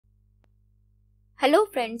Hello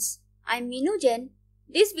friends, I'm Meenu Jain.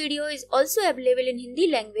 This video is also available in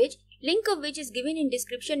Hindi language, link of which is given in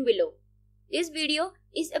description below. This video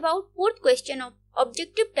is about fourth question of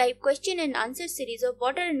objective type question and answer series of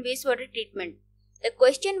water and wastewater treatment. The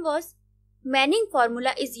question was, Manning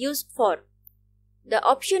formula is used for. The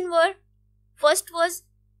option were, first was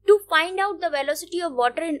to find out the velocity of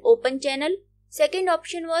water in open channel. Second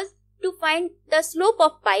option was to find the slope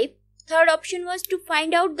of pipe. Third option was to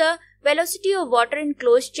find out the velocity of water in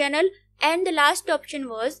closed channel, and the last option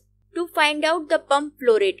was to find out the pump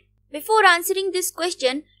flow rate. Before answering this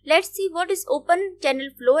question, let's see what is open channel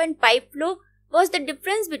flow and pipe flow, what's the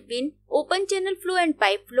difference between open channel flow and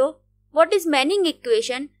pipe flow, what is Manning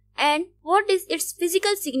equation and what is its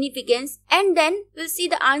physical significance, and then we'll see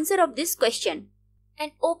the answer of this question.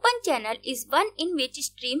 An open channel is one in which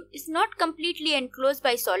stream is not completely enclosed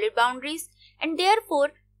by solid boundaries and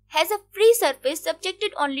therefore has a free surface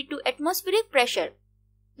subjected only to atmospheric pressure.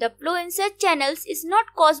 The flow in such channels is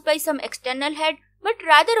not caused by some external head but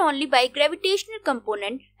rather only by gravitational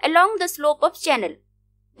component along the slope of channel.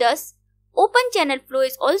 Thus, open channel flow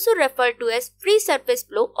is also referred to as free surface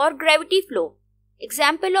flow or gravity flow.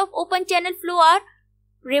 Example of open channel flow are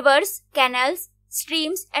rivers, canals,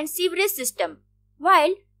 streams and sewerage system,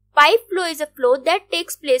 while pipe flow is a flow that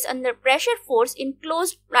takes place under pressure force in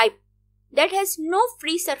closed pipe that has no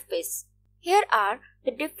free surface. Here are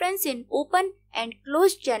the difference in open and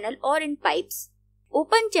closed channel or in pipes.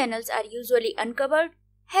 Open channels are usually uncovered,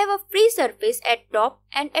 have a free surface at top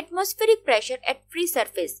and atmospheric pressure at free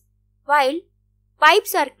surface, while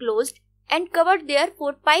pipes are closed and covered,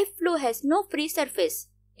 therefore pipe flow has no free surface.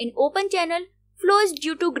 In open channel, flow is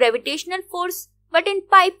due to gravitational force, but in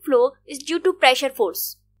pipe flow is due to pressure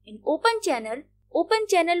force. In open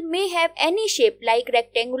channel may have any shape like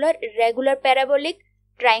rectangular, irregular, parabolic,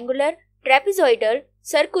 triangular, trapezoidal,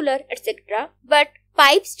 circular, etc. But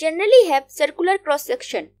pipes generally have circular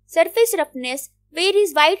cross-section. Surface roughness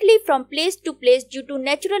varies widely from place to place due to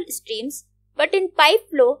natural streams, but in pipe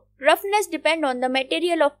flow, roughness depends on the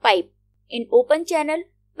material of pipe. In open channel,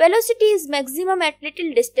 velocity is maximum at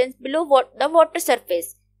little distance below the water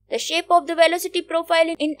surface. The shape of the velocity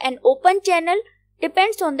profile in an open channel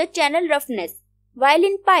depends on the channel roughness, while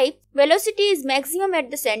in pipe, velocity is maximum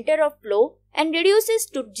at the center of flow and reduces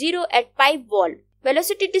to zero at pipe wall.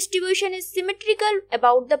 Velocity distribution is symmetrical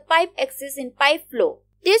about the pipe axis in pipe flow.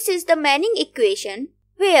 This is the Manning equation,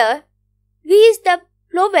 where V is the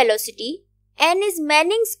flow velocity, N is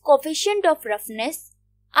Manning's coefficient of roughness,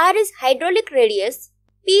 R is hydraulic radius,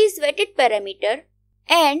 P is wetted parameter,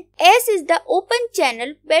 and S is the open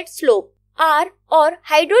channel bed slope. R or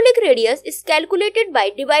hydraulic radius is calculated by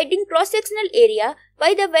dividing cross-sectional area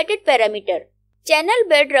by the wetted parameter. Channel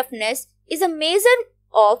bed roughness is a measure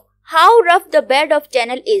of how rough the bed of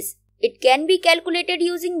channel is. It can be calculated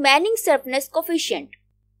using Manning's roughness coefficient.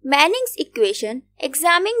 Manning's equation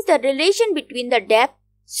examines the relation between the depth,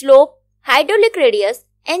 slope, hydraulic radius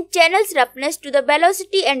and channel's roughness to the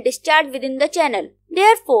velocity and discharge within the channel.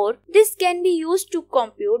 Therefore, this can be used to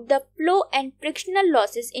compute the flow and frictional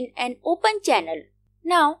losses in an open channel.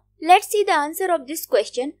 Now, let's see the answer of this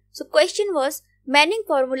question. So, question was, Manning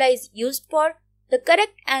formula is used for. The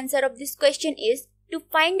correct answer of this question is to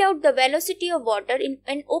find out the velocity of water in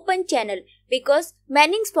an open channel, because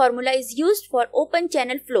Manning's formula is used for open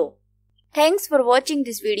channel flow. Thanks for watching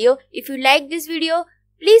this video. If you like this video,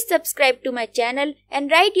 please subscribe to my channel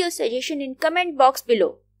and write your suggestion in comment box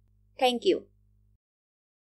below. Thank you.